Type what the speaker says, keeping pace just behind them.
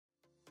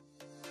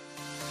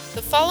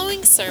The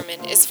following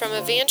sermon is from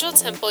Evangel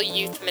Temple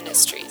Youth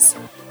Ministries.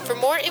 For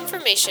more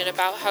information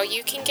about how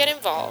you can get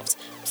involved,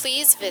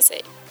 please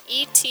visit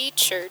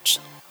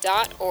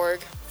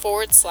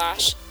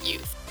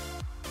etchurch.org/youth.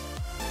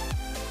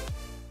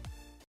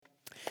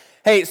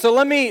 Hey, so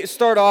let me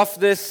start off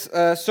this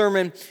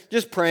sermon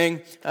just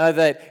praying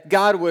that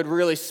God would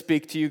really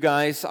speak to you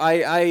guys.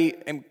 I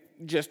am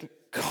just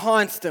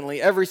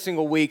constantly, every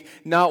single week,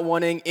 not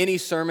wanting any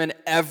sermon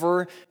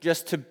ever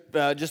just to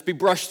be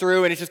brushed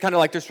through, and it's just kind of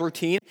like this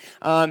routine.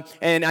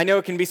 And I know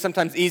it can be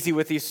sometimes easy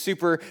with these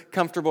super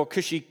comfortable,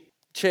 cushy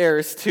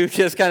chairs to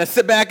just kind of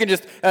sit back and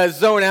just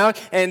zone out.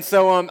 And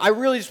so I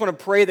really just want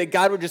to pray that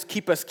God would just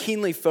keep us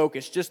keenly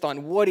focused just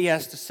on what He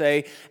has to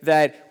say,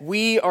 that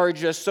we are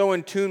just so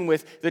in tune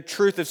with the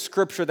truth of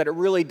Scripture that it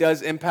really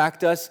does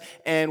impact us,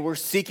 and we're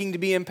seeking to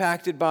be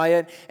impacted by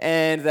it,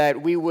 and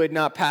that we would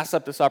not pass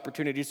up this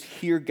opportunity to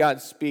hear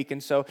God speak.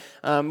 And so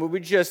we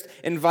would just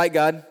invite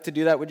God to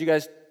do that. Would you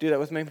guys do that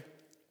with me?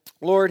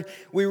 Lord,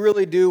 we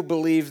really do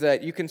believe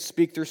that you can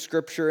speak through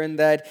Scripture, and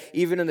that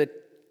even in the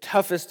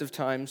toughest of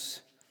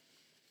times,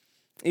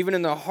 even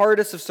in the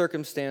hardest of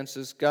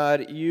circumstances,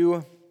 God,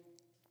 you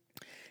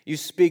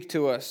speak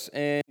to us,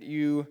 and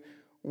you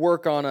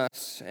work on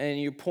us, and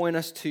you point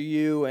us to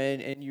you,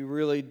 and you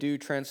really do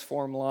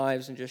transform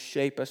lives and just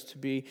shape us to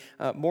be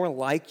more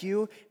like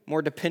you,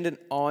 more dependent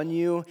on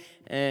you,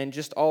 and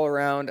just all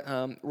around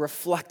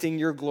reflecting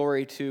your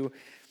glory to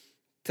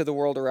the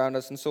world around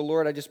us. And so,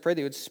 Lord, I just pray that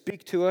you would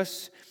speak to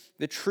us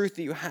the truth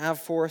that you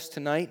have for us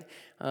tonight,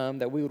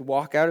 that we would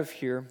walk out of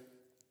here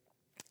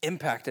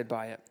impacted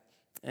by it,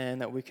 and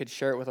that we could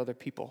share it with other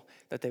people,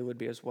 that they would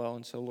be as well.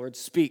 And so, Lord,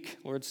 speak,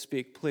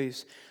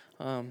 please.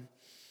 That's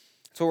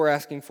what we're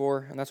asking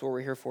for, and that's what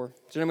we're here for.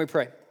 So then we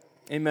pray.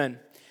 Amen.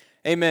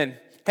 Amen.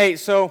 Hey,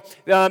 so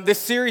this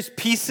series,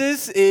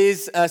 Pieces,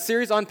 is a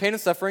series on pain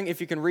and suffering.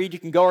 If you can read, you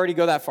can already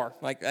go that far.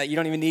 You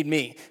don't even need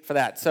me for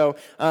that. So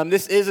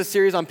this is a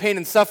series on pain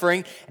and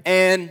suffering,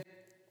 and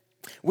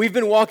we've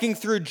been walking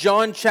through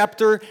John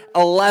chapter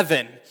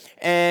 11.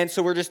 And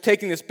so we're just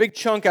taking this big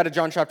chunk out of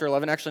John chapter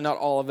 11, actually not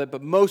all of it,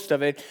 but most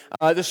of it,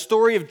 the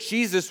story of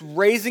Jesus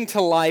raising to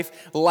life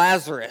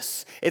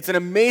Lazarus. It's an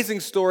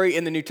amazing story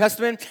in the New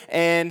Testament,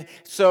 and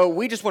so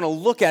we just want to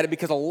look at it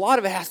because a lot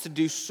of it has to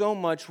do so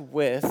much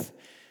with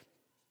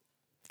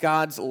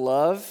God's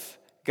love,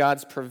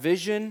 God's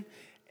provision,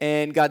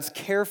 and God's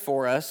care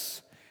for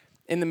us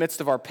in the midst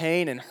of our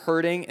pain and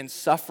hurting and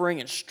suffering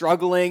and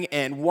struggling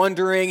and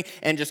wondering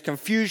and just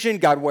confusion.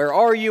 God, where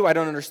are you? I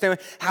don't understand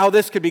how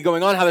this could be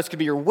going on, how this could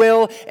be your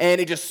will. And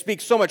it just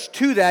speaks so much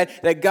to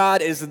that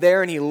God is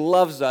there and He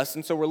loves us.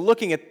 And so we're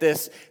looking at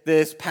this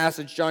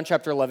passage, John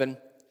chapter 11.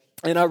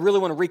 And I really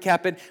want to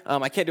recap it.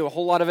 I can't do a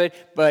whole lot of it,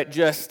 but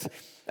just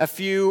a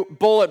few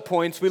bullet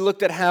points. We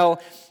looked at how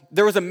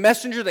there was a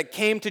messenger that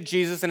came to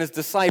Jesus and His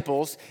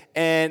disciples,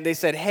 and they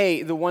said,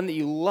 hey, the one that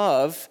you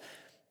love,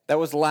 that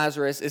was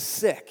Lazarus, is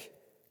sick.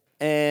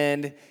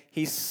 And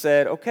he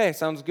said, okay,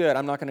 sounds good.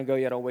 I'm not going to go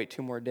yet. I'll wait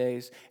 2 more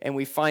days. And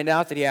we find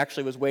out that he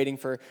actually was waiting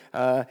for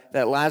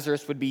that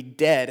Lazarus would be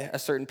dead a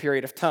certain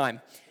period of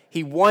time.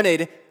 He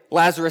wanted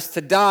Lazarus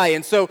to die.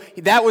 And so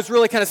that was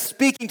really kind of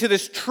speaking to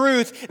this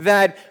truth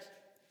that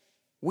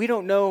we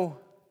don't know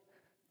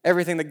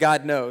everything that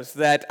God knows,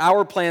 that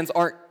our plans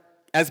aren't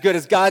as good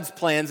as God's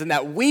plans, and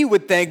that we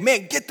would think,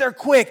 man, get there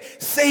quick,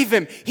 save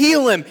him,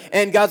 heal him.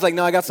 And God's like,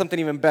 no, I got something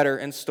even better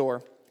in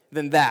store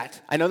than that.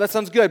 I know that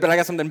sounds good, but I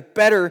got something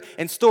better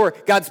in store.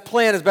 God's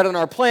plan is better than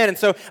our plan. And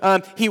so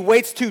he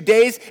waits 2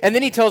 days, and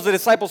then he tells the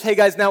disciples, hey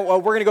guys, now we're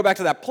going to go back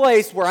to that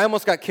place where I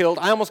almost got killed,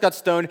 I almost got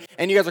stoned,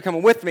 and you guys are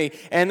coming with me.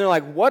 And they're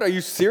like, what, are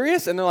you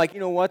serious? And they're like, you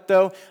know what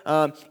though?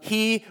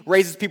 He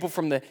raises people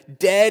from the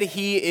dead.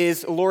 He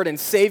is Lord and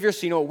Savior,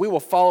 so you know what? We will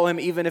follow him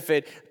even if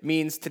it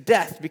means to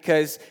death,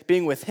 because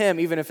being with him,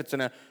 even if it's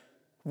in a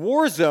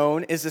war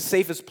zone, is the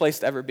safest place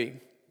to ever be.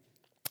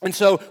 And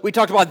so we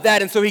talked about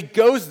that, and so he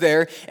goes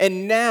there,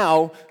 and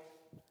now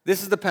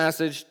this is the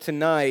passage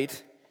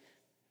tonight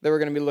that we're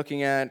going to be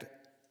looking at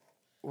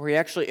where he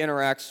actually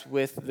interacts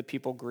with the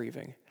people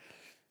grieving,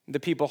 the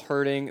people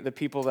hurting, the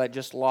people that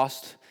just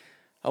lost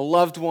a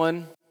loved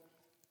one.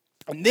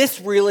 And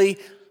this really,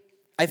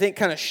 I think,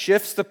 kind of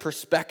shifts the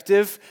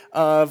perspective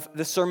of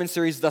the sermon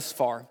series thus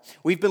far.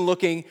 We've been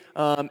looking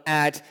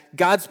at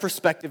God's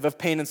perspective of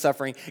pain and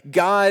suffering,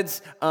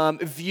 God's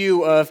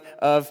view of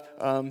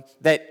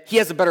that He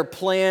has a better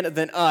plan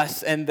than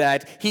us, and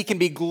that He can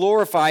be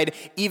glorified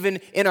even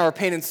in our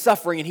pain and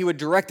suffering, and He would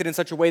direct it in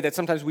such a way that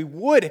sometimes we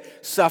would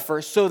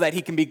suffer so that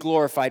He can be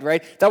glorified,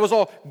 right? That was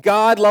all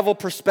God-level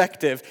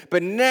perspective.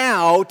 But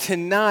now,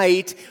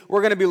 tonight,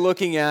 we're going to be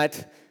looking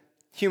at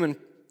human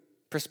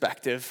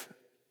perspective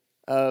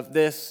of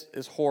this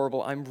is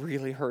horrible, I'm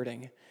really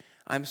hurting,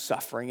 I'm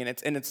suffering,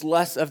 and it's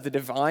less of the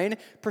divine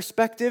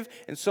perspective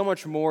and so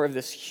much more of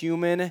this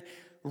human,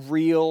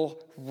 real,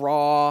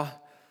 raw,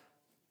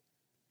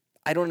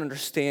 I don't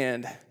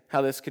understand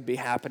how this could be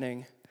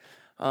happening.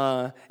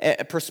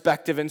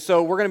 perspective. And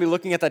so we're going to be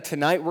looking at that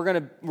tonight. We're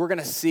going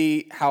to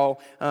see how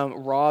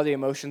raw the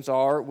emotions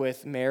are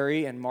with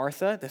Mary and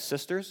Martha, the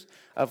sisters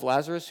of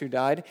Lazarus who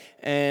died.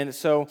 And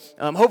so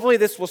hopefully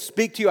this will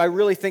speak to you. I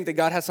really think that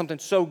God has something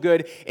so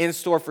good in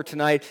store for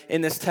tonight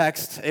in this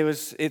text.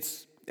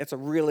 It's a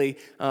really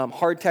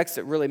hard text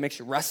that really makes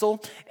you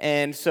wrestle.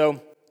 And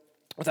so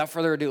without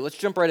further ado, let's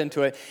jump right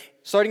into it.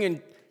 Starting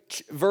in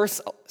verse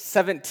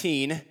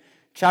 17,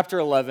 chapter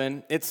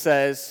 11, it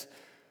says,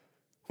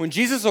 when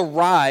Jesus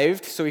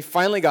arrived, so he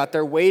finally got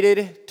there,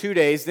 waited 2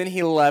 days, then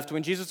he left.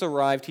 When Jesus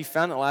arrived, he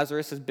found that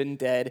Lazarus has been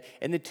dead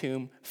in the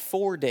tomb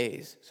 4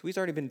 days. So he's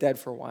already been dead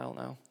for a while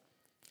now.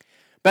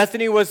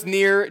 Bethany was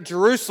near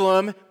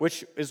Jerusalem,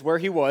 which is where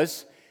he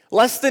was,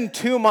 less than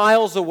 2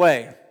 miles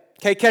away.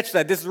 Okay, catch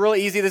that. This is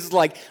really easy. This is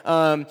like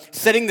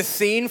setting the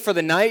scene for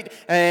the night,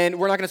 and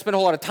we're not going to spend a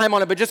whole lot of time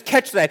on it, but just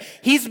catch that.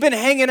 He's been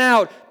hanging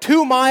out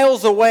 2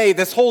 miles away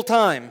this whole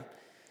time.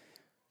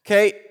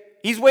 Okay,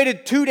 he's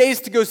waited 2 days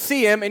to go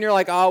see him, and you're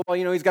like, oh,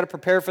 well, he's got to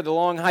prepare for the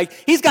long hike.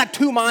 He's got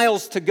 2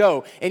 miles to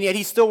go, and yet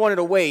he still wanted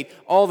to wait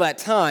all that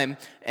time.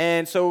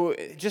 And so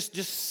just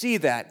see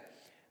that.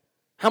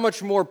 How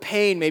much more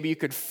pain maybe you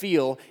could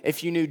feel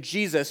if you knew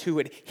Jesus, who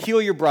would heal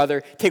your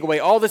brother, take away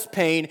all this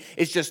pain,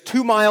 is just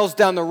 2 miles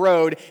down the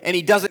road, and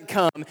he doesn't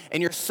come,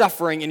 and you're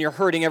suffering, and you're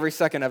hurting every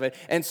second of it.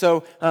 And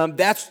so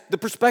that's the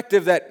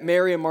perspective that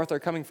Mary and Martha are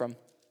coming from.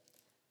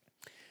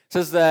 It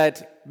says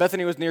that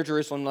Bethany was near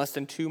Jerusalem, less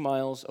than 2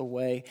 miles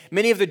away.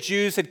 Many of the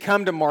Jews had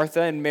come to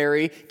Martha and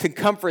Mary to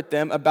comfort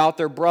them about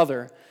their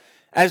brother.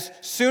 As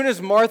soon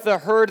as Martha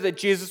heard that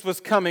Jesus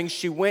was coming,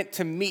 she went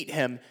to meet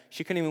him.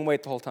 She couldn't even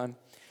wait the whole time.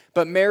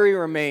 But Mary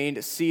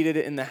remained seated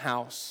in the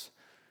house.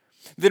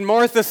 Then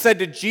Martha said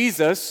to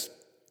Jesus,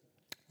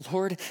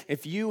 Lord,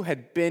 if you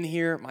had been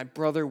here, my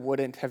brother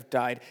wouldn't have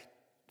died.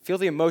 Feel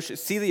the emotion,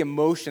 see the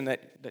emotion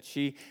that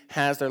she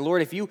has there.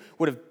 Lord, if you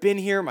would have been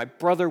here, my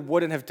brother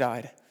wouldn't have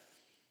died.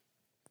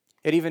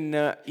 Yet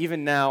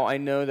even now, I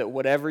know that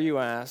whatever you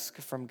ask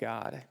from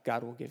God,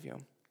 God will give you.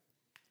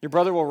 Your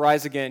brother will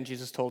rise again,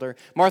 Jesus told her.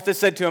 Martha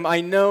said to him,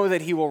 I know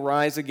that he will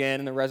rise again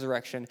in the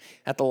resurrection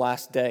at the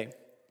last day.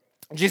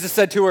 Jesus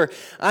said to her,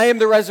 I am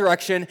the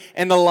resurrection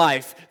and the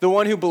life. The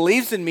one who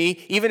believes in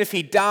me, even if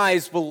he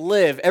dies, will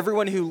live.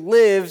 Everyone who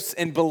lives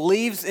and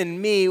believes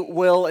in me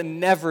will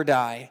never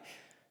die.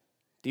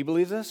 Do you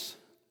believe this?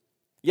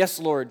 Yes,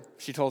 Lord,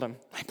 she told him.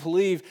 I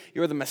believe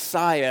you're the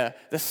Messiah,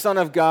 the Son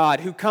of God,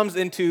 who comes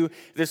into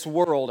this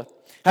world.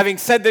 Having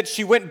said that,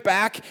 she went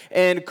back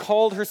and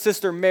called her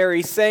sister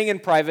Mary, saying in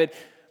private,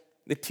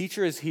 the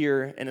teacher is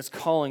here and is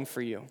calling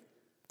for you.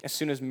 As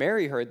soon as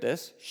Mary heard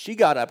this, she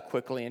got up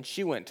quickly and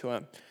she went to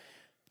him.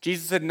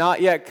 Jesus had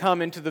not yet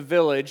come into the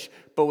village,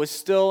 but was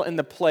still in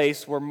the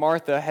place where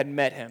Martha had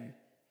met him.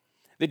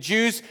 The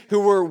Jews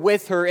who were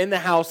with her in the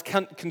house,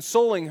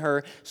 consoling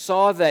her,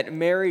 saw that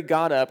Mary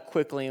got up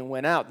quickly and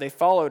went out. They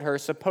followed her,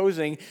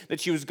 supposing that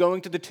she was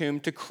going to the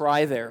tomb to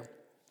cry there.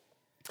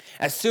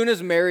 As soon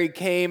as Mary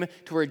came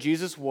to where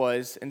Jesus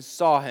was and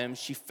saw him,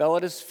 she fell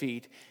at his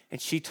feet and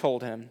she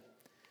told him,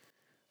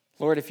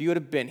 Lord, if you would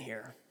have been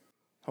here,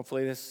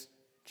 hopefully this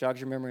jogs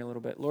your memory a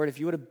little bit. Lord, if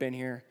you would have been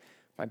here,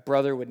 my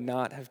brother would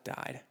not have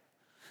died.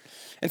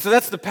 And so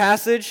that's the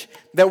passage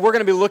that we're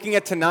going to be looking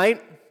at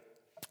tonight.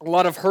 A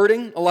lot of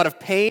hurting, a lot of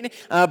pain.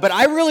 But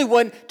I really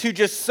want to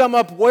just sum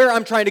up where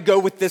I'm trying to go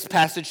with this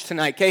passage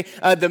tonight, okay?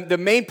 The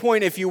main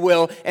point, if you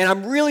will. And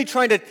I'm really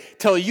trying to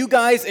tell you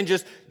guys and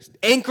just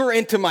anchor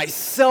into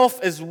myself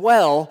as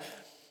well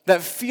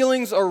that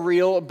feelings are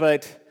real,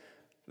 but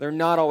they're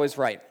not always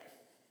right.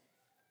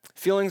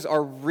 Feelings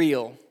are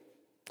real.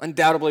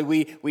 Undoubtedly,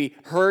 we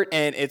hurt,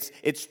 and it's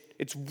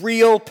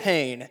real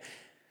pain.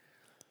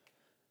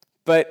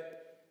 But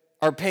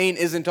our pain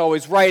isn't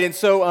always right. And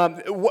so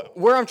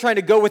where I'm trying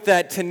to go with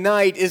that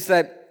tonight is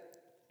that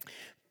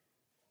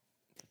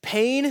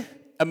pain,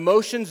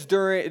 emotions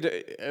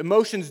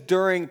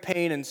during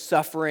pain and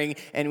suffering,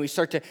 and we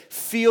start to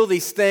feel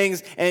these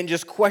things and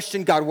just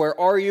question, God, where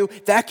are you?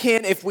 That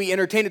can, if we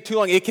entertain it too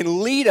long, it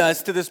can lead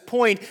us to this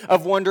point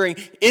of wondering,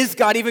 is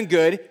God even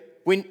good?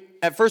 When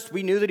at first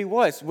we knew that he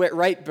was,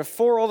 right?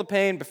 Before all the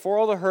pain, before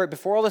all the hurt,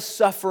 before all the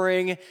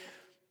suffering,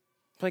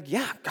 like,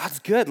 yeah, God's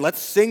good. Let's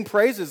sing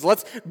praises.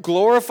 Let's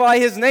glorify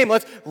his name.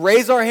 Let's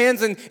raise our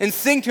hands and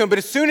sing to him. But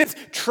as soon as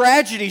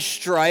tragedy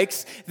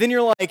strikes, then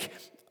you're like,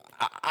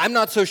 I'm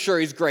not so sure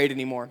he's great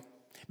anymore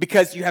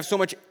because you have so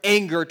much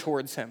anger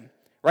towards him,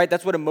 right?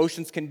 That's what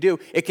emotions can do.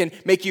 It can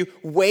make you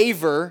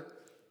waver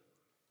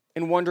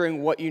in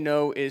wondering what you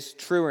know is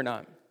true or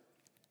not.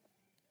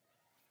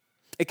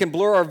 It can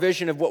blur our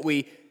vision of what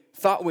we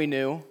thought we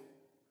knew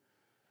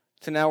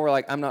to now we're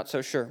like, I'm not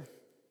so sure.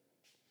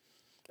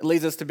 It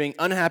leads us to being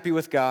unhappy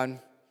with God,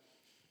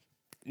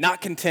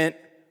 not content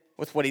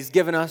with what he's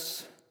given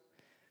us.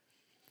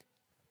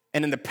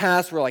 And in the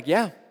past, we're like,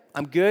 yeah,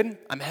 I'm good,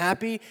 I'm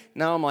happy.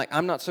 Now I'm like,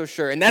 I'm not so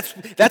sure. And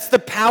that's the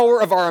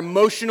power of our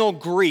emotional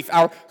grief,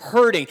 our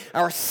hurting,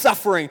 our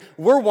suffering.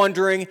 We're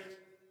wondering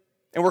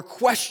and we're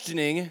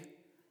questioning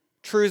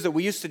truths that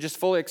we used to just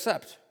fully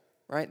accept,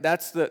 right?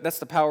 That's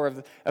the power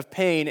of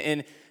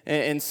pain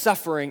and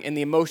suffering and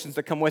the emotions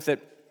that come with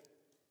it.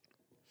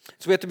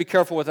 So we have to be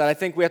careful with that. I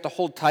think we have to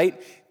hold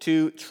tight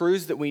to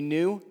truths that we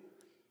knew,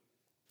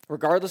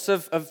 regardless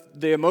of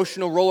the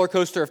emotional roller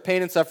coaster of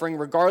pain and suffering,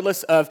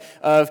 regardless of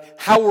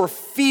how we're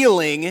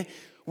feeling.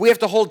 We have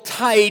to hold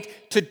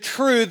tight to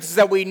truths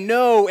that we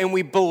know and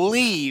we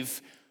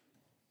believe,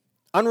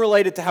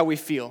 unrelated to how we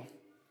feel.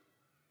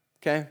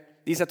 Okay?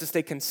 These have to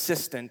stay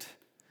consistent.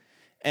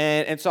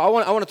 And so I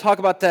want to talk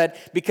about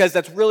that because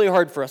that's really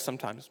hard for us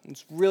sometimes.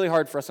 It's really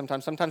hard for us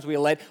sometimes. Sometimes we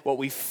let what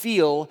we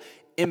feel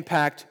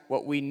impact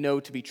what we know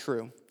to be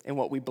true and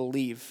what we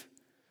believe.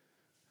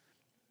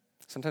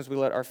 Sometimes we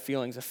let our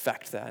feelings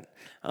affect that.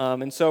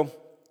 And so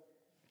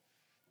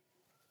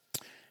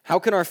how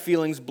can our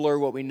feelings blur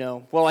what we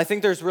know? Well, I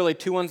think there's really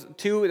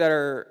two that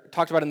are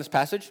talked about in this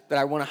passage that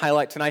I want to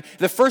highlight tonight.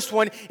 The first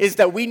one is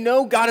that we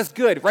know God is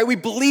good, right? We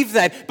believe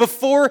that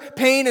before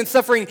pain and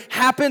suffering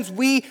happens,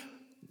 we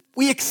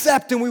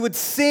accept and we would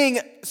sing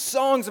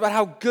songs about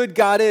how good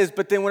God is,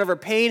 but then whenever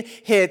pain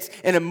hits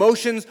and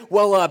emotions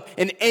well up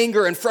and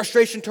anger and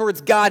frustration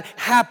towards God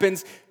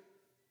happens,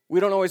 we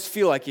don't always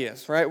feel like He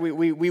is, right?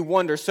 We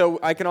wonder. So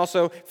I can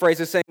also phrase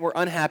it saying we're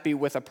unhappy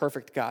with a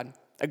perfect God,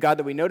 a God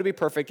that we know to be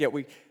perfect, yet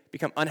we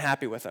become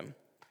unhappy with Him.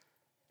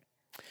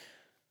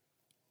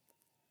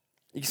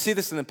 You can see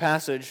this in the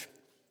passage.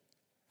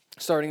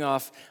 Starting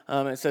off,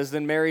 it says,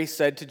 then Mary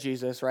said to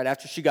Jesus, right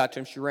after she got to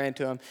Him, she ran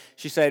to Him.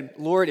 She said,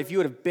 Lord, if you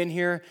would have been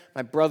here,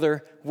 my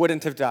brother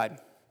wouldn't have died.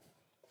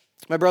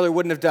 My brother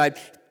wouldn't have died.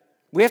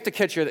 We have to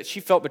catch here that she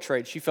felt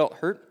betrayed. She felt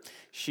hurt.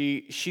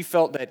 She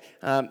felt that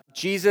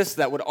Jesus,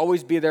 that would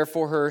always be there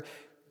for her,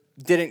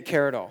 didn't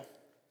care at all.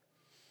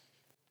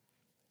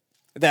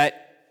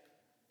 That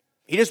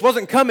He just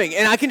wasn't coming.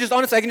 And I can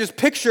just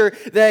picture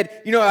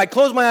that, I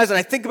close my eyes and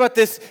I think about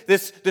this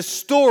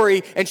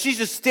story, and she's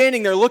just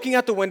standing there looking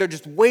out the window,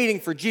 just waiting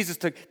for Jesus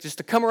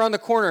to come around the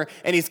corner,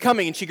 and He's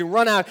coming, and she can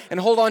run out and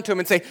hold on to Him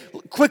and say,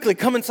 quickly,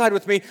 come inside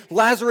with me.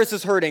 Lazarus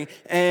is hurting.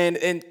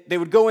 And they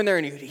would go in there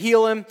and He would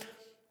heal him.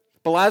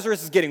 But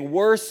Lazarus is getting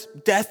worse.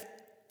 Death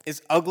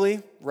is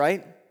ugly,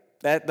 right?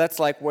 That's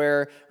like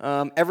where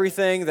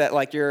everything that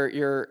like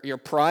your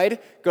pride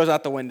goes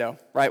out the window,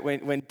 right?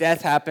 When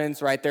death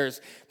happens, right?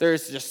 There's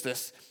just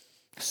this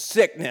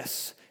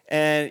sickness,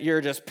 and you're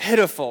just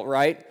pitiful,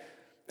 right?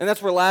 And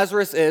that's where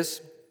Lazarus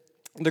is.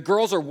 The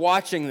girls are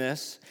watching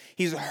this.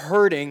 He's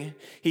hurting.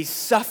 He's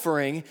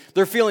suffering.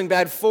 They're feeling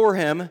bad for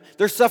him.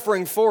 They're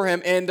suffering for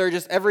him, and they're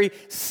just every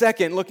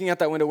second looking out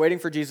that window, waiting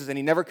for Jesus, and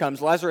He never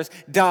comes. Lazarus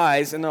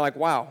dies, and they're like,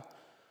 wow.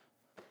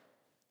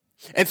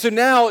 And so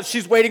now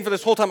she's waiting for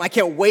this whole time. I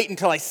can't wait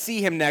until I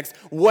see Him next,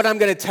 what I'm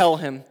going to tell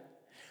Him.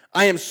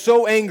 I am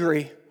so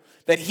angry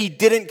that He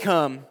didn't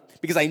come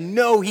because I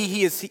know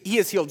He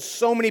has healed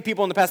so many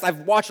people in the past.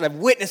 I've watched it. I've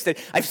witnessed it.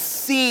 I've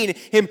seen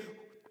Him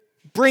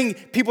bring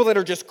people that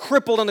are just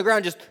crippled on the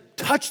ground, just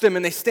touch them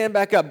and they stand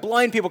back up.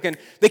 Blind people can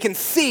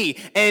see.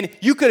 And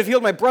you could have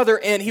healed my brother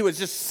and he was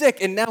just sick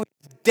and now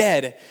he's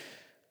dead.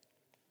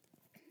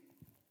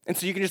 And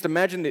so you can just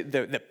imagine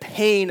the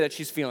pain that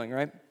she's feeling,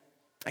 right?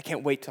 I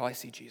can't wait till I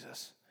see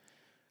Jesus.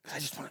 Because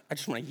I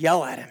just want to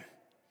yell at Him.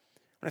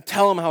 I want to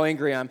tell Him how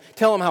angry I am.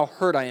 Tell Him how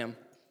hurt I am.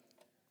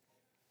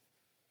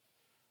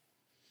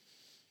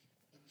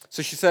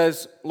 So she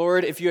says,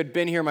 Lord, if you had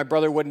been here, my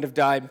brother wouldn't have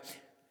died.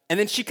 And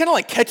then she kind of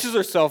like catches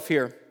herself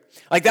here.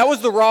 Like that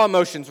was the raw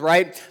emotions,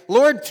 right?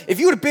 Lord, if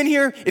you would have been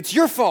here, it's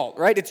your fault,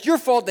 right? It's your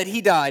fault that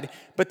he died.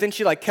 But then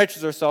she like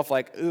catches herself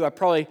like, ooh,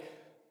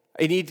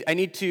 I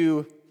need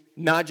to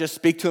not just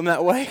speak to him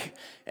that way.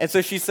 And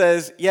so she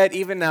says, yet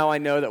even now I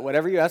know that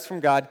whatever you ask from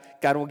God,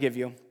 God will give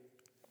you.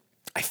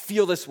 I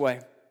feel this way.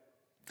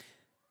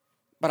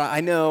 But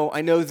I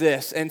know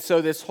this. And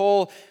so this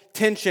whole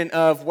tension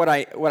of what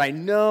I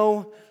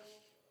know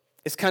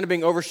is kind of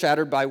being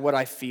overshadowed by what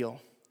I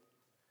feel.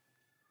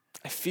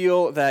 I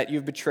feel that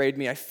you've betrayed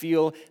me. I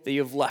feel that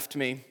you've left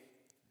me.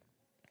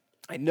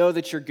 I know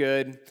that you're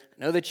good.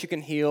 I know that you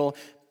can heal,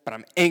 but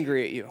I'm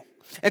angry at you.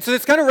 And so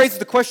this kind of raises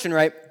the question,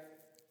 right?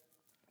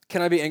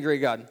 Can I be angry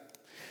at God?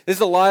 This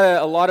is a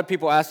lot of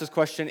people ask this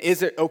question,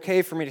 is it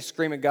okay for me to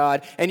scream at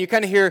God? And you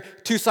kind of hear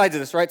two sides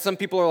of this, right? Some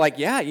people are like,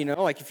 yeah,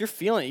 like if you're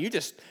feeling it, you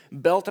just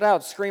belt it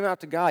out, scream out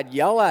to God,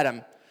 yell at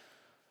Him.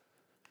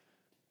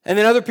 And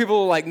then other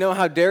people are like, no,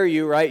 how dare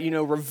you, right?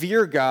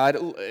 Revere God,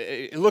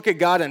 look at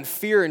God in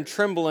fear and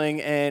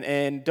trembling,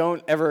 and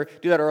don't ever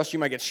do that or else you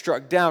might get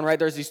struck down, right?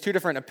 There's these two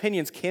different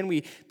opinions. Can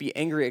we be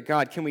angry at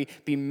God? Can we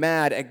be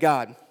mad at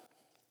God? Have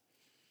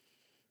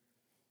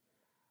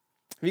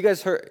you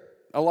guys heard,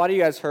 a lot of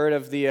you guys heard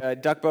of the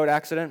duck boat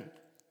accident,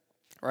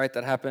 right?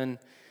 That happened,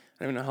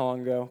 I don't even know how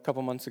long ago, a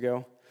couple months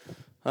ago.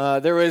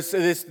 There was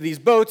these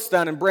boats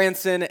down in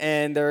Branson,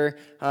 and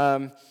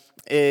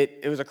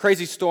it was a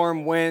crazy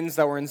storm, winds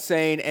that were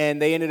insane,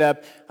 and they ended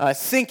up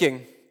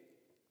sinking.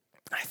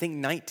 I think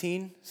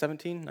 19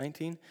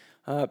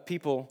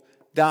 people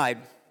died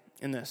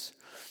in this.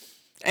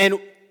 And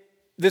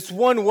this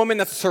one woman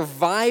that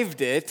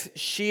survived it,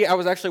 I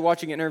was actually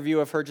watching an interview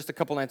of her just a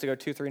couple nights ago,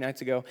 2-3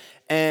 nights ago,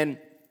 and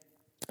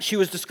she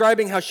was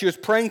describing how she was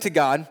praying to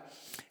God,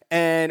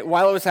 and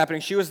while it was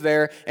happening, she was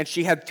there, and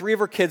she had 3 of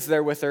her kids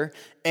there with her,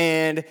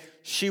 and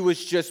she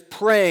was just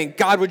praying,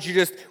 God, would you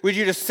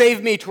just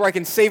save me to where I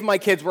can save my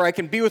kids, where I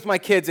can be with my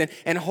kids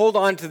and hold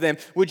on to them?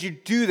 Would you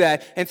do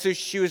that? And so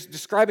she was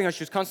describing how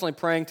she was constantly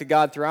praying to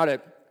God throughout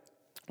it.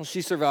 Well,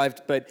 she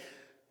survived, but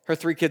her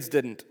 3 kids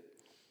didn't.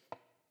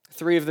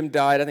 3 of them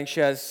died. I think she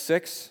has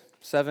 6,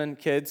 7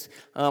 kids.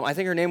 I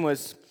think her name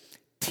was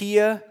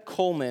Tia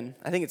Coleman.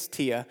 I think it's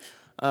Tia.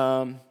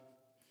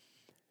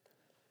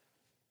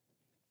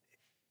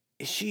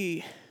 Is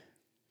she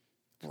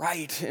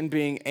right in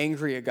being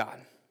angry at God?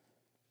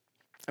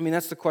 I mean,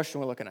 that's the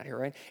question we're looking at here,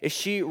 right? Is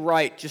she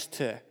right just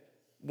to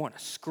want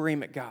to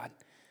scream at God?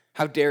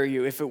 How dare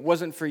you? If it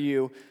wasn't for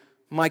you,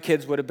 my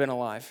kids would have been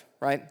alive,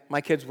 right?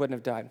 My kids wouldn't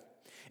have died.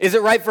 Is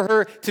it right for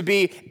her to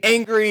be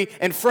angry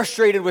and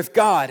frustrated with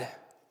God?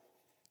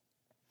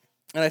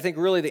 And I think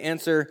really the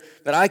answer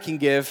that I can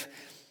give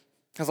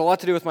has a lot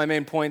to do with my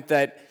main point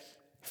that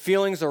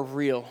feelings are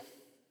real,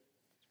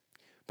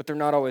 but they're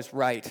not always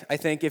right. I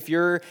think if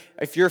your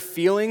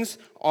feelings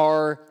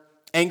are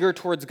anger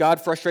towards God,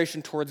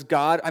 frustration towards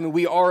God, I mean,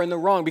 we are in the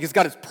wrong because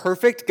God is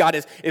perfect. God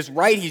is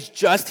right. He's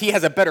just. He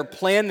has a better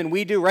plan than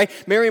we do, right?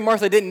 Mary and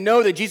Martha didn't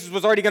know that Jesus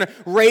was already going to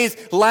raise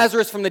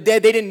Lazarus from the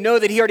dead. They didn't know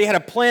that he already had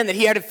a plan, that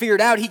he had it figured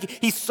out.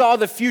 He saw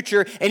the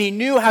future, and he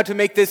knew how to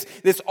make this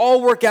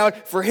all work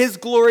out for his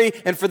glory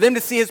and for them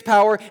to see his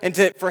power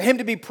and for him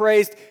to be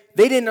praised.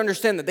 They didn't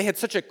understand that. They had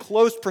such a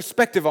close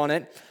perspective on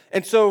it.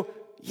 And so,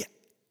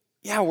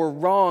 yeah, we're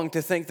wrong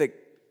to think that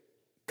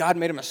God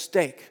made a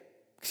mistake,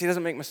 because he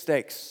doesn't make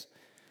mistakes.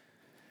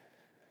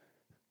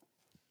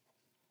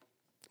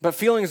 But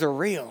feelings are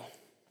real.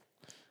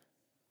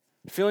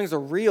 Feelings are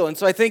real. And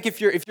so I think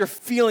if you're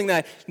feeling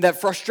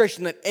that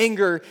frustration, that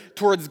anger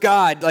towards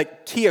God,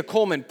 like Tia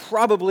Coleman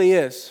probably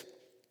is,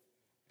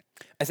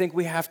 I think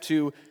we have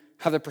to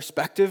have the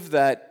perspective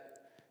that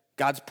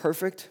God's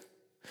perfect.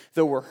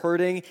 Though we're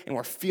hurting and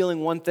we're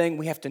feeling one thing,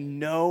 we have to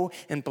know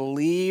and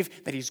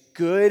believe that he's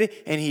good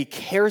and he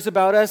cares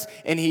about us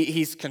and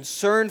he's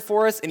concerned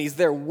for us and he's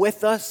there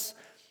with us.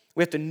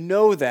 We have to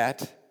know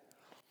that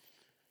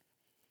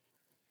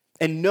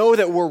and know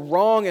that we're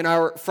wrong in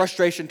our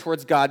frustration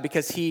towards God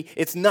because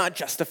it's not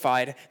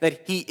justified,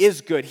 that he is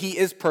good, he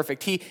is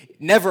perfect, he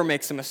never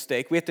makes a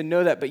mistake. We have to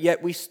know that, but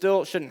yet we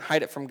still shouldn't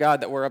hide it from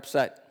God that we're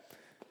upset.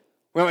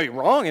 We might be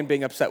wrong in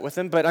being upset with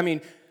him, but I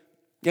mean,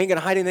 you ain't going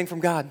to hide anything from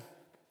God.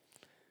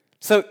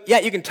 So, yeah,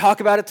 you can talk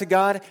about it to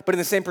God, but in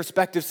the same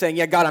perspective saying,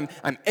 yeah, God,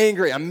 I'm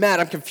angry, I'm mad,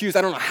 I'm confused.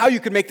 I don't know how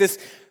you could make this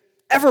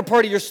ever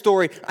part of your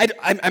story.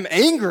 I'm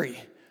angry.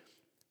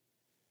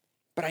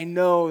 But I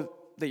know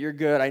that you're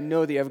good. I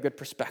know that you have a good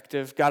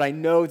perspective. God, I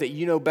know that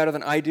you know better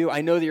than I do.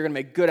 I know that you're going to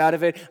make good out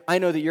of it. I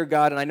know that you're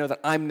God, and I know that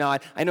I'm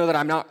not. I know that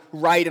I'm not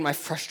right in my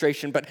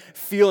frustration, but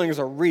feelings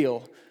are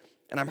real,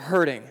 and I'm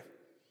hurting.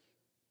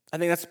 I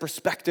think that's the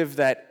perspective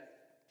that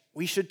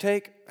we should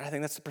take, and I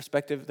think that's the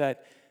perspective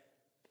that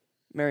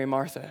Mary and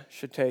Martha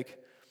should take,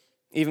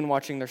 even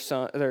watching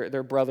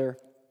their brother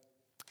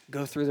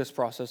go through this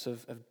process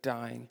of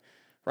dying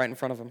right in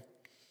front of them.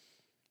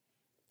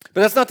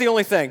 But that's not the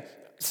only thing.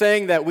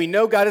 Saying that we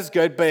know God is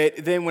good, but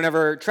then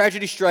whenever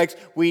tragedy strikes,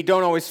 we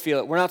don't always feel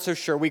it. We're not so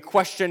sure. We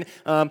question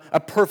a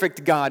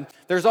perfect God.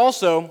 There's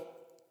also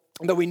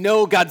that we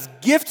know God's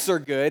gifts are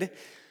good,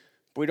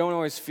 but we don't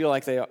always feel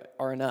like they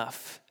are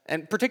enough.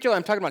 And particularly,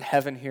 I'm talking about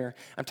heaven here.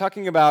 I'm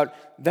talking about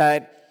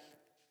that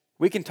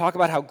we can talk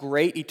about how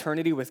great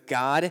eternity with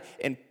God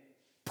and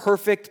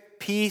perfect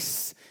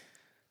peace,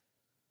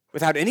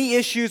 without any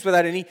issues,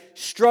 without any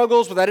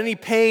struggles, without any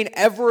pain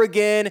ever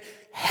again,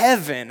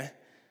 heaven.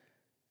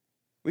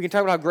 We can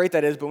talk about how great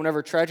that is, but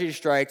whenever tragedy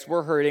strikes,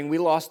 we're hurting, we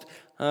lost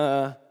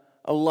a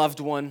loved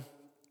one.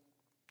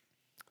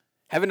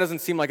 Heaven doesn't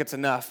seem like it's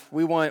enough.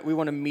 We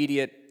want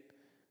immediate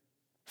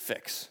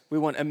fix. We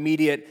want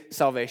immediate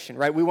salvation,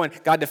 right? We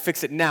want God to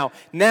fix it now.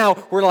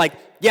 Now we're like,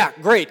 yeah,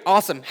 great,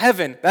 awesome,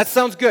 heaven, that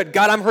sounds good.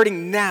 God, I'm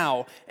hurting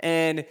now.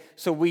 And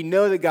so we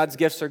know that God's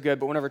gifts are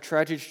good, but whenever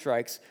tragedy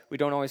strikes, we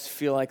don't always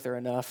feel like they're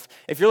enough.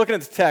 If you're looking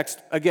at the text,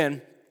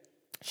 again,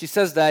 she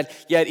says that,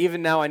 yet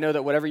even now I know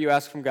that whatever you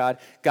ask from God,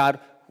 God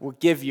will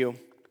give you.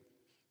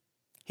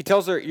 He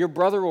tells her, your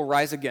brother will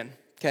rise again,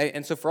 okay?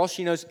 And so for all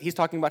she knows, he's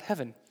talking about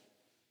heaven.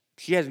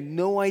 She has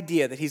no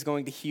idea that he's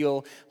going to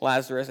heal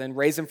Lazarus and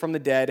raise him from the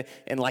dead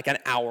in like an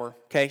hour,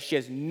 okay? She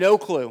has no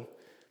clue.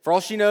 For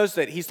all she knows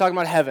that he's talking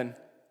about heaven.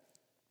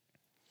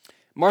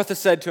 Martha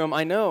said to him,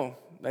 I know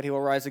that he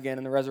will rise again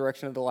in the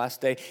resurrection of the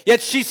last day.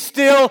 Yet she's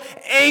still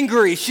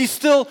angry. She's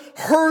still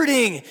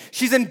hurting.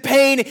 She's in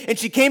pain, and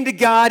she came to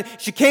God.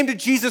 She came to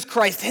Jesus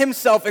Christ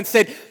himself and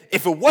said,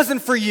 if it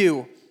wasn't for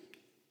you,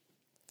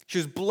 she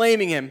was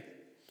blaming him.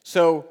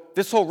 So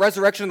this whole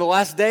resurrection of the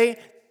last day,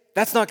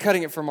 that's not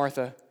cutting it for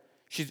Martha.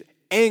 She's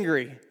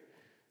angry,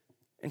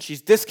 and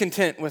she's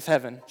discontent with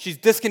heaven. She's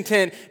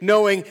discontent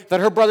knowing that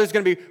her brother's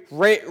going to be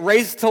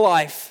raised to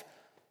life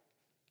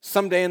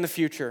someday in the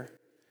future.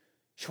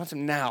 She wants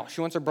him now. She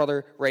wants her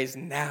brother raised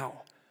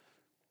now.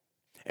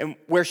 And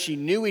where she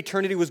knew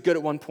eternity was good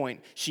at one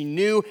point, she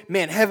knew,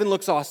 man, heaven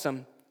looks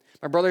awesome.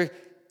 My brother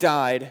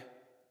died.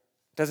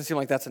 Doesn't seem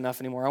like that's enough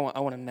anymore. I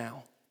want him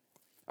now.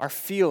 Our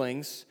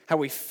feelings, how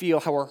we feel,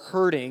 how we're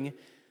hurting,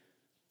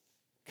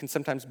 can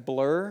sometimes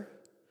blur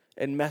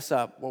and mess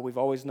up what we've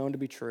always known to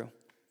be true.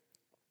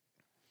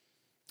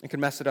 It can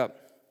mess it up.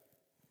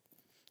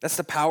 That's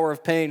the power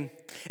of pain.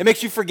 It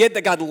makes you forget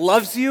that God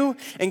loves you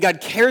and God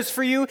cares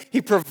for you.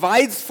 He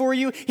provides for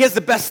you. He has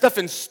the best stuff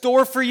in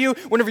store for you.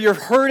 Whenever you're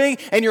hurting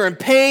and you're in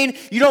pain,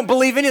 you don't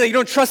believe any of that. You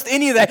don't trust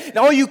any of that. And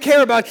all you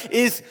care about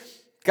is,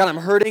 God, I'm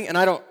hurting and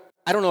I don't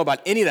know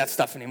about any of that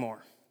stuff anymore.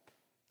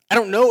 I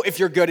don't know if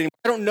you're good anymore.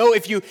 I don't know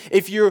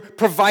if you're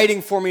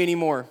providing for me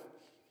anymore.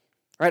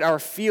 Right? Our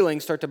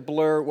feelings start to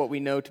blur what we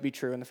know to be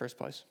true in the first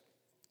place.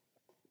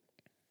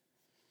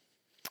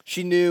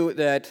 She knew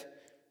that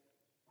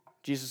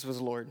Jesus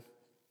was Lord.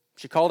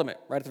 She called him it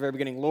right at the very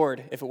beginning,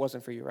 Lord, if it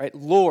wasn't for you, right?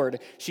 Lord.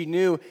 She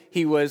knew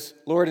he was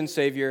Lord and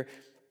Savior,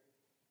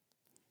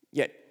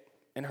 yet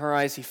in her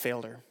eyes, he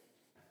failed her,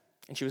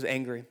 and she was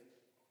angry.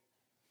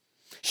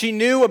 She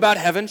knew about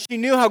heaven. She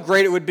knew how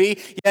great it would be,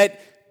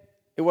 yet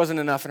it wasn't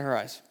enough in her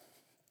eyes.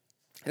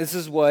 This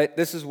is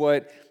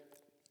what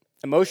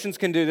emotions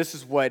can do. This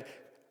is what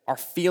our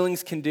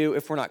feelings can do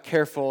if we're not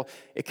careful.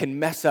 It can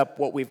mess up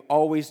what we've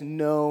always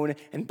known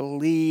and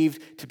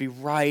believed to be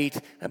right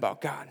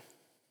about God.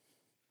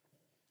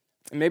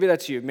 And maybe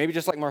that's you. Maybe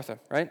just like Martha,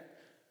 right?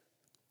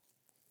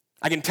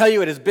 I can tell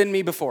you it has been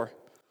me before.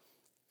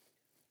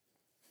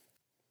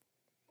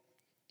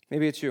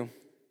 Maybe it's you.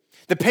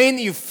 The pain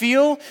that you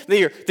feel,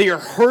 that you're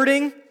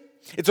hurting,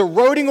 it's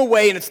eroding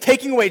away and it's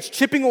taking away, it's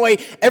chipping away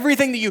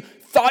everything that you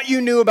thought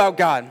you knew about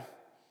God.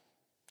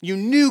 You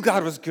knew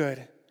God was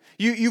good.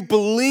 You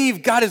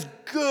believe God is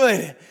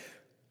good.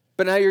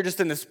 But now you're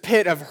just in this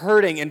pit of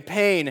hurting and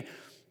pain, and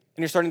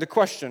you're starting to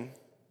question,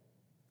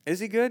 is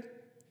he good?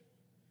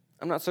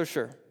 I'm not so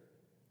sure.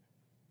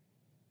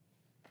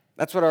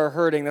 That's what our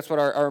hurting, that's what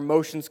our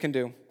emotions can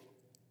do.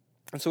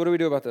 And so what do we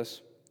do about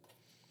this?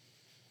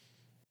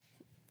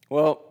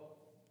 Well,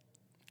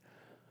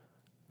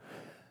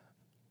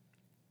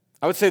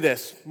 I would say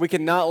this. We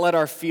cannot let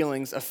our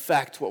feelings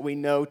affect what we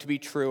know to be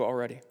true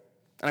already.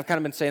 And I've kind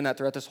of been saying that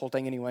throughout this whole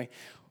thing anyway.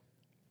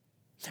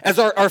 As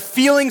our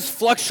feelings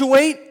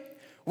fluctuate,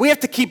 we have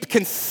to keep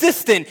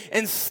consistent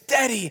and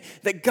steady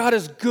that God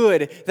is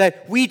good,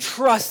 that we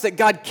trust that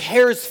God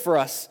cares for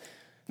us.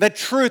 That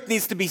truth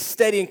needs to be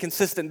steady and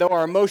consistent, though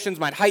our emotions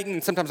might heighten,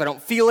 and sometimes I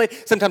don't feel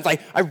it. Sometimes I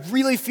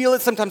really feel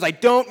it. Sometimes I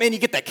don't. Man, you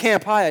get that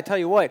camp high. I tell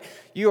you what,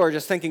 you are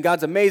just thinking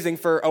God's amazing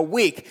for a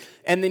week,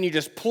 and then you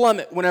just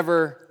plummet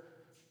whenever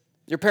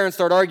your parents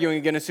start arguing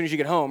again as soon as you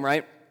get home,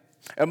 right?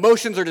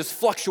 Emotions are just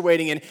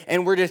fluctuating, and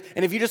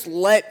if you just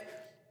let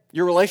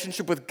your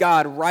relationship with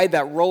God ride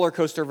that roller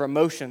coaster of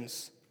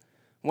emotions,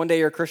 one day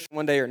you're a Christian,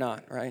 one day you're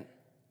not, right?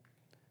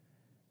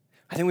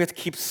 I think we have to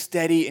keep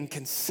steady and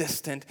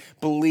consistent,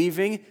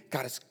 believing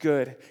God is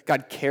good.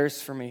 God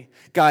cares for me.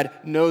 God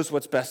knows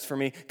what's best for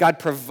me. God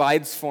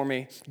provides for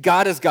me.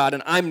 God is God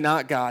and I'm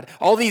not God.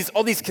 All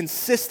these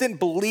consistent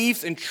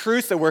beliefs and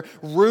truths that we're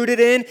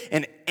rooted in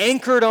and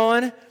anchored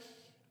on,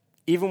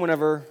 even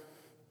whenever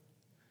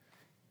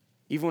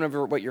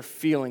what you're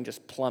feeling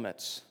just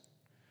plummets.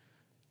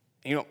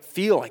 And you don't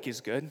feel like he's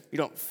good. You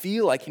don't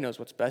feel like he knows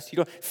what's best. You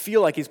don't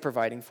feel like he's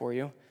providing for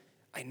you.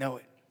 I know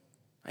it.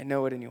 I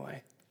know it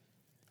anyway.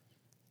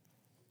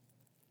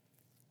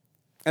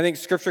 I think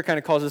Scripture kind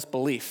of calls this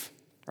belief,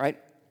 right?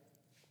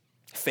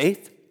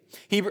 Faith.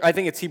 I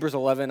think it's Hebrews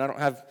 11. I don't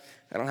have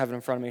it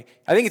in front of me.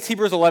 I think it's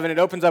Hebrews 11. It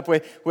opens up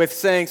with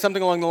saying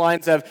something along the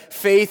lines of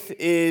faith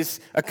is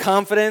a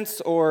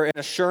confidence or an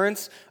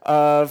assurance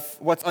of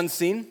what's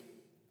unseen,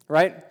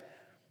 right?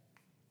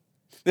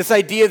 This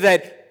idea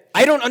that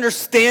I don't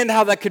understand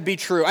how that could be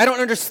true. I don't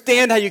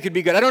understand how you could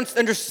be good.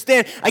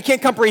 I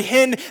can't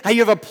comprehend how you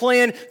have a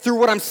plan through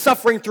what I'm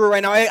suffering through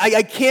right now.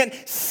 I can't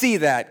see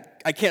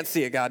that. I can't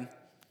see it, God.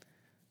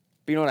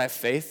 But you know what? I have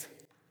faith.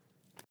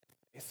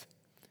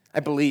 I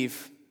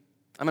believe.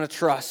 I'm going to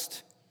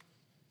trust.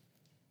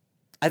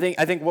 I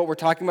think what we're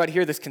talking about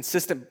here, this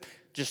consistent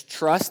just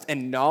trust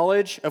and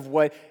knowledge of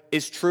what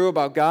is true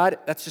about God,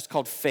 that's just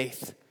called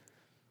faith.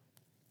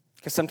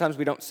 Because sometimes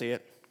we don't see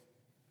it.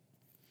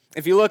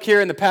 If you look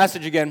here in the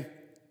passage again,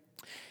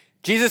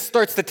 Jesus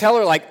starts to tell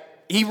her,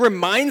 he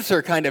reminds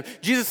her kind of.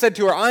 Jesus said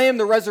to her, I am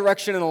the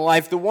resurrection and the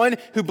life. The one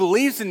who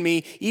believes in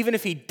me, even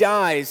if he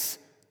dies,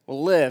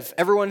 will live.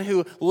 Everyone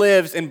who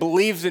lives and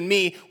believes in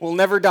me will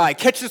never die.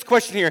 Catch this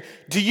question here.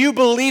 Do you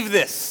believe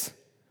this?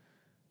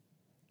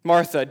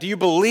 Martha, do you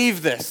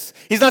believe this?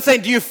 He's not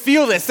saying, do you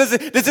feel this? Does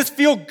this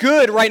feel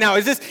good right now?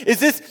 Is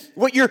this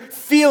what you're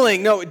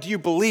feeling? No, do you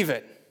believe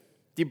it?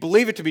 Do you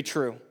believe it to be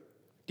true?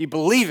 Do you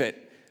believe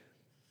it?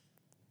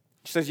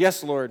 She says,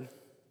 yes, Lord.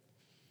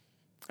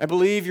 I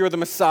believe you're the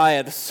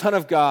Messiah, the Son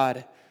of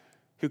God,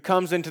 who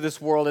comes into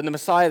this world. And the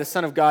Messiah, the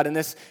Son of God, in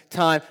this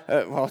time,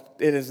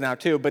 it is now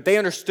too, but they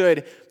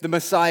understood the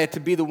Messiah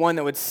to be the one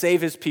that would save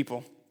his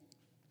people.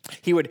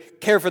 He would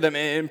care for them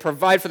and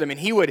provide for them, and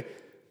he would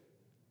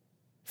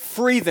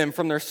free them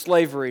from their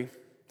slavery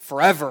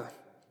forever.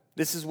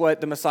 This is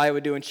what the Messiah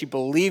would do, and she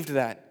believed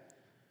that.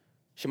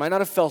 She might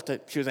not have felt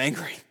it. She was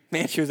angry.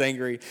 Man, she was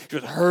angry. She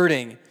was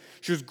hurting.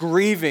 She was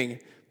grieving.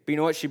 But you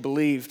know what? She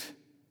believed.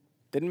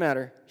 Didn't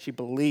matter. She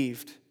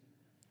believed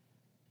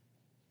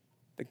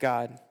that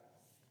God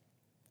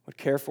would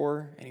care for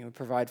her and he would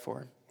provide for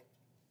her.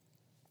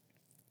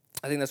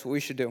 I think that's what we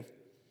should do.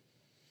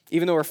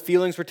 Even though her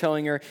feelings were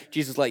telling her,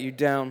 Jesus let you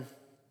down.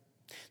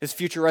 This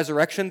future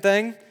resurrection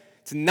thing,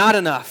 it's not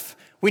enough.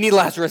 We need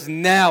Lazarus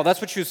now.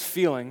 That's what she was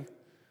feeling.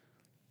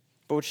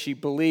 But what she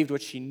believed,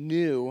 what she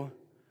knew,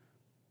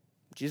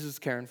 Jesus is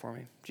caring for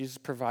me. Jesus is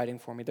providing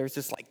for me. There's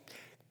this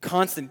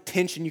constant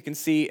tension you can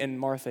see in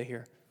Martha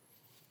here.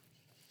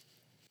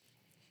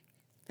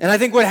 And I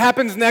think what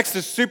happens next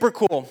is super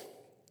cool.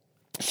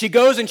 She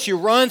goes and she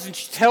runs and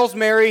she tells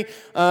Mary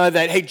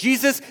that, hey,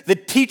 Jesus, the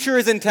teacher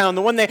is in town,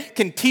 the one that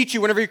can teach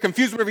you whenever you're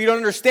confused, whenever you don't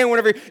understand,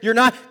 whenever you're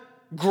not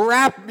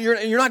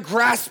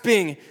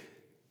grasping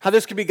how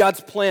this could be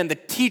God's plan. The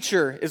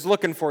teacher is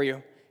looking for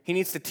you. He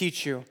needs to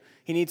teach you.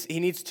 He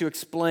needs to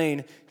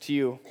explain to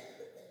you.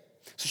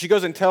 So she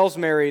goes and tells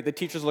Mary, the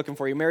teacher's looking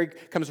for you. Mary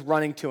comes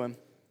running to him.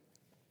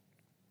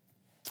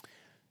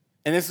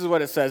 And this is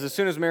what it says. As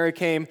soon as Mary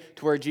came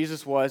to where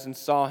Jesus was and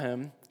saw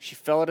him, she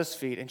fell at his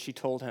feet and she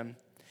told him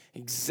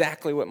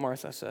exactly what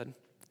Martha said.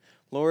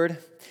 Lord,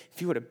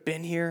 if you would have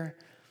been here,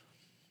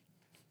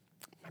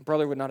 my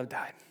brother would not have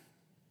died.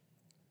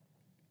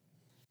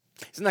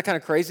 Isn't that kind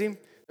of crazy?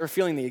 They're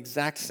feeling the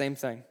exact same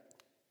thing.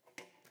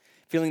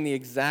 Feeling the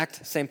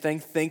exact same thing,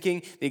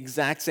 thinking the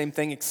exact same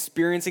thing,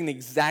 experiencing the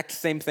exact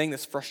same thing,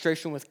 this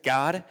frustration with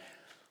God.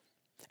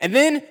 And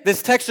then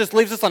this text just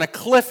leaves us on a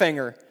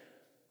cliffhanger.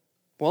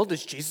 Well,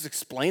 does Jesus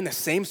explain the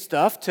same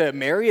stuff to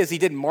Mary as he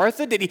did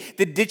Martha?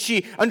 Did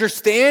she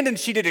understand and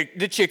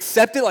did she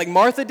accept it like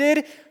Martha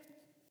did?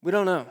 We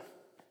don't know.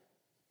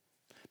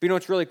 But you know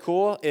what's really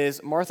cool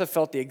is Martha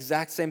felt the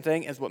exact same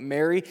thing as what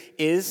Mary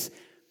is.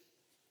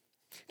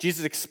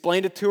 Jesus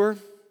explained it to her.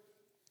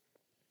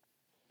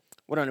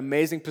 What an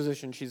amazing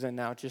position she's in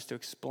now, just to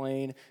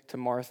explain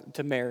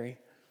to Mary,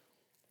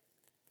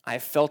 I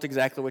have felt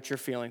exactly what you're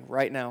feeling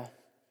right now.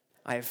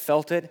 I have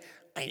felt it.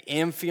 I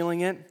am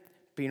feeling it.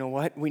 But you know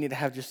what? We need to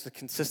have just a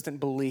consistent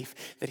belief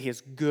that he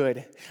is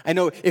good. I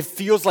know it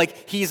feels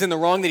like he's in the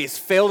wrong, that he's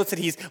failed us, that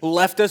he's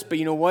left us, but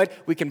you know what?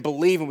 We can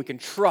believe and we can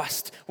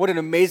trust. What an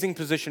amazing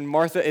position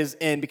Martha is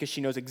in because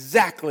she knows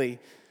exactly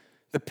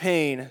the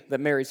pain that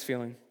Mary's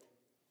feeling.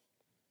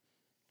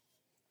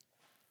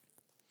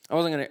 I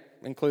wasn't going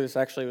to include this,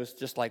 actually. It was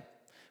just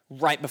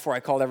right before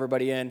I called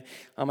everybody in.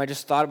 I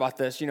just thought about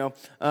this.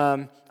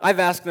 I've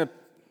asked the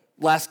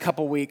last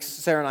couple weeks,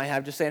 Sarah and I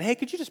have, just saying, hey,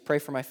 could you just pray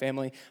for my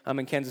family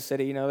in Kansas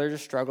City? They're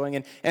just struggling.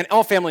 And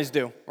all families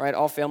do, right?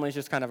 All families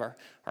just kind of are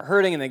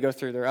hurting, and they go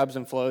through their ebbs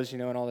and flows,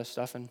 and all this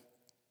stuff. And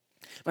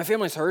my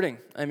family's hurting.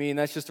 I mean,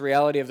 that's just the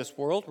reality of this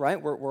world,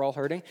 right? We're all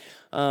hurting.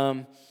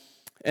 And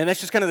that's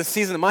just kind of the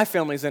season that my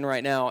family's in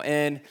right now.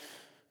 And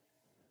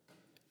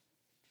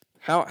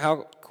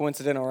how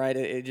coincidental, right?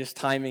 It just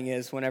timing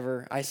is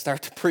whenever I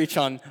start to preach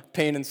on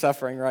pain and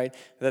suffering, right?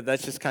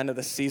 That's just kind of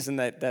the season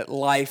that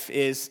life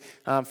is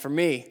for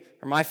me,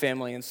 for my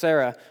family, and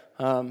Sarah.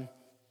 And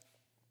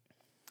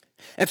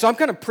so I'm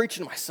kind of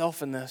preaching to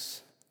myself in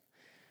this.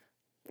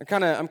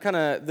 I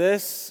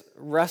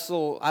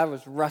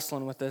was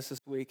wrestling with this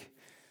week,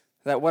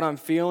 that what I'm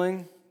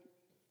feeling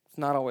is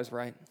not always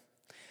right.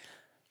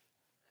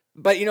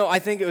 But, I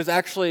think it was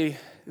actually,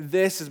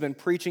 this has been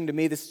preaching to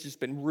me. This has just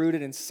been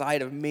rooted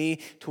inside of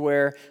me to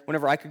where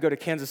whenever I could go to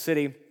Kansas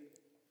City,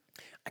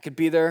 I could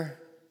be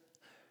there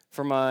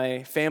for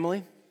my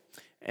family.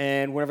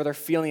 And whenever they're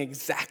feeling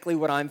exactly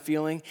what I'm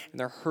feeling and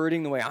they're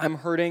hurting the way I'm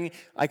hurting,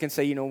 I can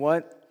say, you know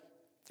what?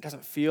 It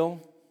doesn't feel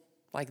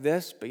like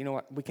this, but you know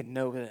what? We can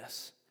know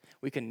this.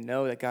 We can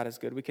know that God is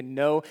good. We can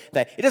know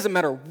that it doesn't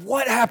matter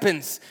what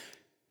happens.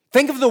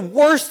 Think of the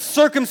worst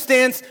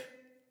circumstance,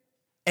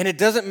 and it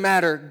doesn't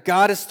matter.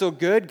 God is still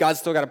good. God's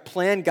still got a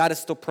plan. God is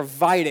still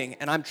providing,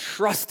 and I'm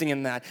trusting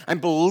in that. I'm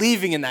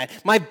believing in that.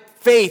 My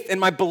faith and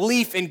my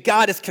belief in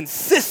God is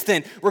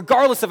consistent,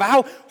 regardless of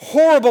how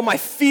horrible my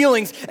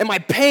feelings and my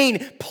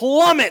pain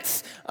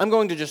plummets. I'm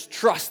going to just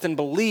trust and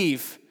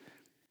believe,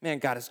 man,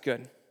 God is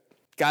good.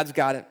 God's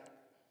got it.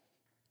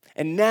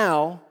 And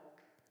now,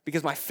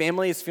 because my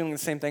family is feeling the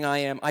same thing I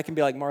am, I can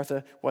be like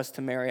Martha was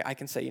to Mary. I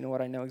can say, you know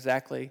what, I know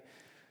exactly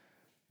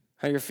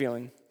how you're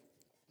feeling.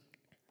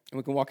 And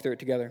we can walk through it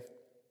together.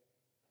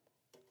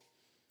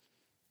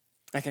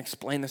 I can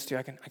explain this to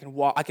you.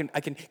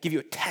 I can give you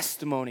a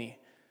testimony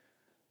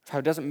of how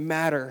it doesn't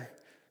matter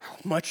how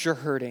much you're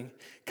hurting.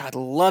 God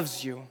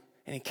loves you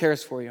and he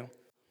cares for you.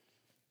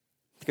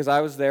 Because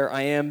I was there,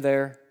 I am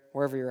there,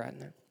 wherever you're at in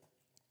there.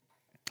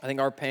 I think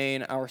our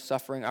pain, our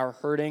suffering, our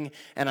hurting,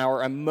 and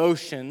our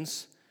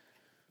emotions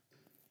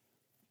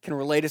can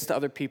relate us to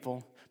other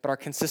people, but our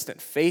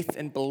consistent faith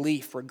and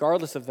belief,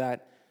 regardless of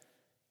that,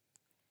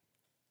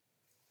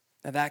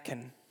 that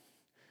can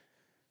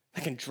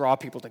draw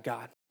people to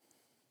God.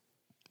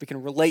 We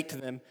can relate to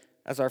them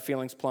as our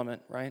feelings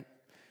plummet, right?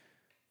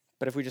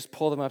 But if we just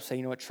pull them up, say,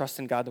 you know what, trust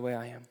in God the way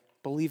I am.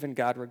 Believe in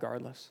God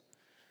regardless.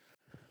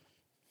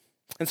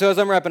 And so as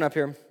I'm wrapping up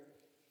here,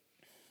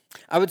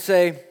 I would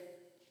say,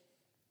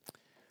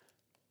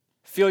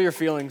 feel your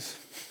feelings.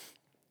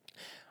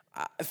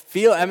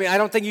 I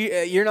don't think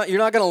you're not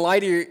going to lie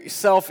to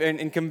yourself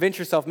and convince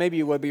yourself, maybe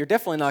you would, but you're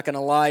definitely not going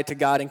to lie to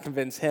God and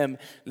convince him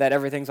that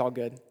everything's all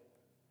good.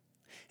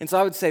 And so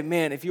I would say,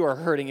 man, if you are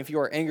hurting, if you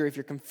are angry, if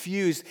you're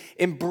confused,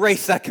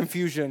 embrace that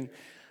confusion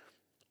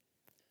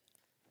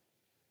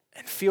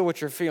and feel what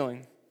you're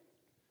feeling.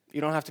 You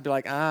don't have to be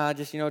like,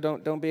 just,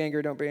 don't be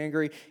angry, don't be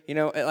angry.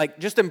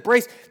 Just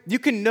embrace. You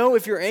can know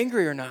if you're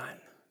angry or not.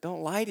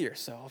 Don't lie to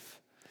yourself.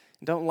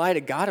 Don't lie to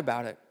God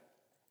about it.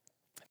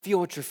 Feel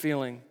what you're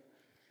feeling.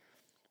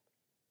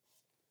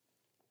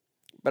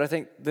 But I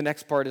think the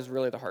next part is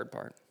really the hard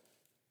part.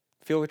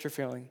 Feel what you're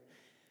feeling.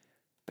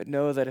 But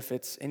know that if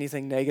it's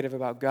anything negative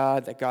about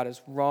God, that God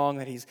is wrong,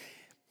 that he's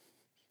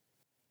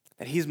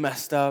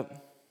messed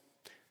up,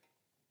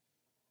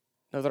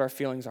 know that our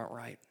feelings aren't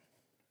right.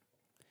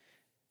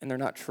 And they're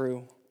not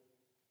true.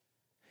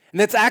 And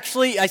that's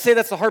actually, I say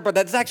that's the hard part,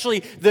 that's actually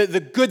the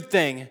good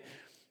thing.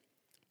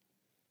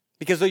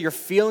 Because though you're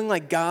feeling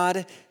like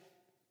God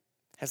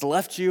has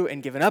left you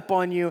and given up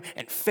on you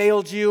and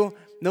failed you,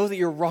 know that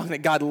you're wrong,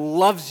 that God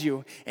loves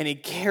you and he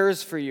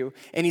cares for you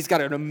and he's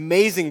got an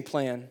amazing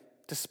plan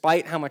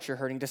despite how much you're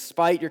hurting,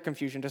 despite your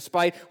confusion,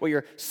 despite what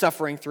you're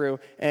suffering through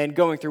and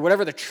going through,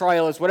 whatever the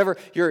trial is, whatever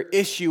your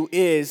issue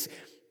is,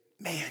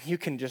 man, you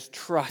can just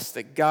trust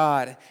that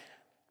God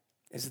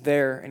is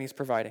there and he's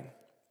providing.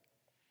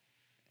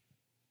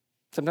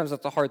 Sometimes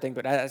that's the hard thing,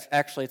 but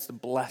actually it's the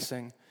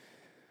blessing.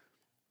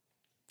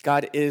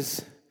 God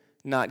is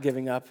not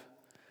giving up.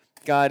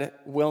 God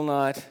will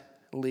not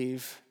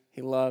leave.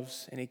 He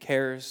loves and he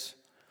cares.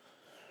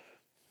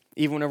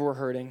 Even whenever we're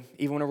hurting,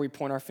 even whenever we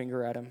point our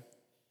finger at him.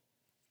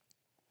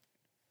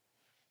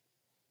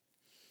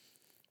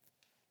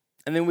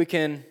 And then we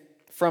can,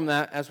 from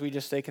that, as we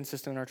just stay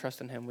consistent in our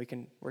trust in him, we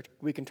can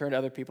turn to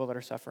other people that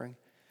are suffering.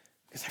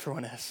 Because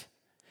everyone is.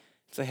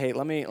 Say, hey,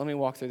 let me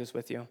walk through this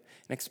with you and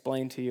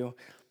explain to you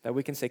that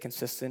we can stay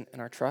consistent in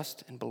our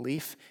trust and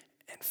belief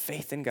and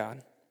faith in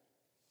God,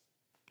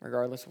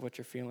 regardless of what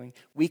you're feeling.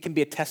 We can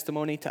be a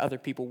testimony to other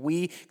people.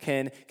 We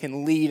can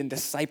lead and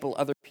disciple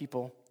other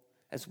people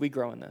as we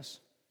grow in this,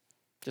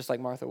 just like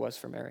Martha was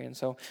for Mary. And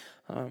so,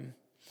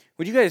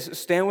 would you guys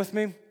stand with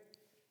me?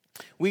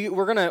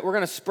 We're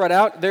gonna spread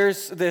out.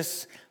 There's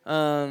this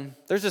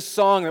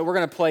song that we're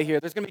gonna play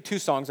here. There's gonna be two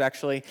songs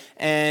actually,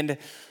 and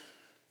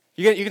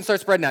you can start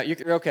spreading out.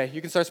 You're okay.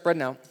 You can start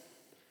spreading out.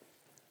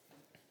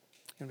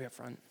 Gonna be up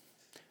front.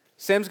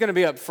 Sam's gonna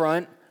be up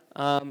front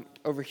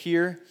over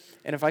here,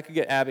 and if I could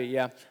get Abby,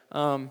 yeah.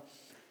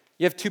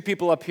 You have two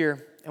people up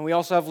here, and we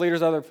also have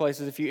leaders other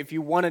places. If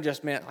you want to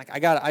just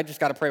I just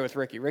gotta pray with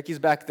Ricky. Ricky's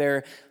back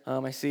there.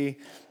 I see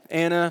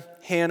Anna,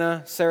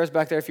 Hannah, Sarah's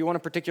back there. If you want a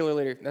particular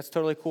leader, that's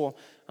totally cool.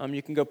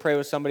 You can go pray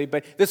with somebody.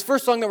 But this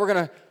first song that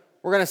we're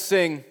gonna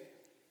sing,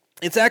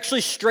 it's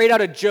actually straight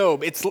out of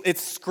Job.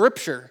 It's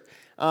scripture.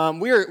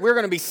 We're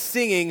going to be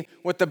singing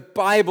what the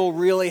Bible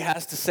really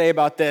has to say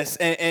about this.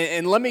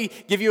 And let me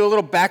give you a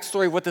little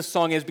backstory of what this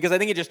song is, because I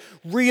think it just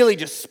really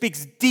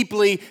speaks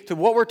deeply to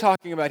what we're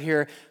talking about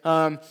here.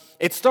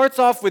 It starts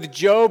off with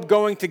Job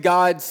going to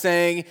God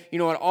saying, you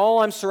know what,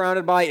 all I'm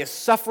surrounded by is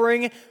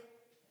suffering.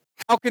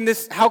 How can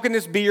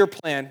this be your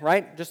plan,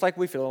 right? Just like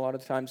we feel a lot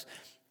of the times.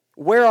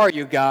 Where are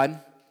you,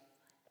 God?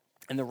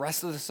 And the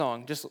rest of the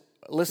song, just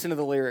listen to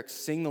the lyrics,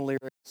 sing the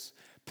lyrics,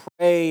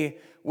 pray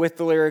with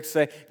the lyrics.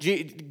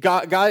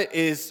 God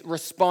is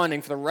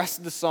responding for the rest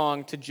of the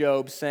song to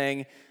Job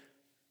saying,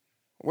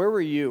 where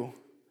were you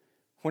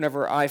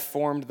whenever I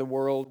formed the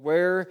world?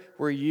 Where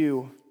were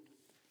you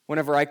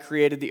whenever I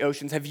created the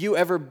oceans? Have you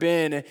ever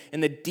been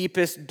in the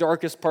deepest,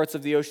 darkest parts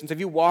of the oceans?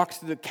 Have you walked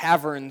through the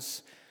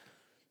caverns,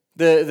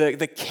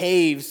 the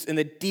caves in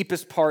the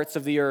deepest parts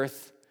of the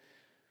earth?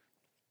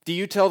 Do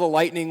you tell the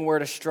lightning where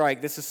to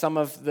strike? This is some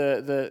of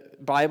the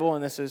Bible,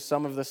 and this is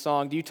some of the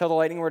song. Do you tell the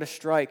lightning where to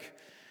strike?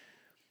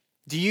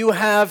 Do you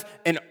have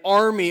an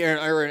army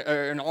or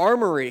an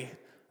armory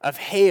of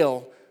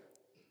hail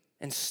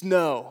and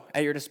snow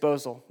at your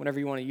disposal whenever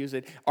you want to use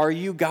it? Are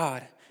you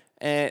God?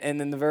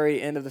 And then the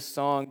very end of the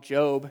song,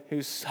 Job,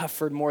 who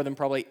suffered more than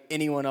probably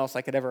anyone else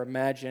I could ever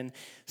imagine,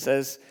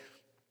 says,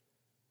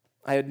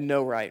 I had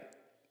no right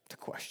to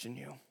question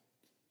you.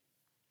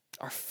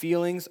 Our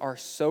feelings are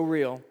so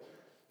real.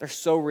 They're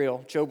so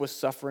real. Job was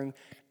suffering,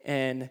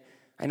 and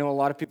I know a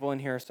lot of people in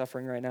here are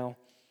suffering right now,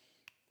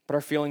 but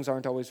our feelings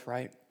aren't always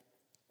right.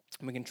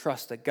 And we can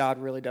trust that God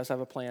really does have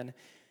a plan, and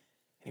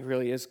he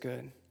really is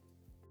good.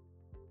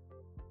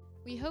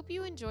 We hope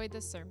you enjoyed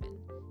this sermon.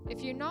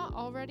 If you're not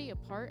already a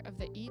part of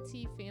the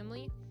ET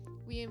family,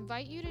 we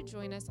invite you to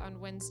join us on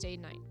Wednesday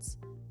nights.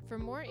 For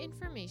more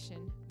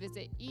information,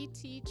 visit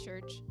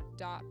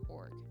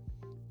etchurch.org.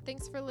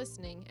 Thanks for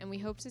listening, and we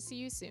hope to see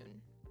you soon.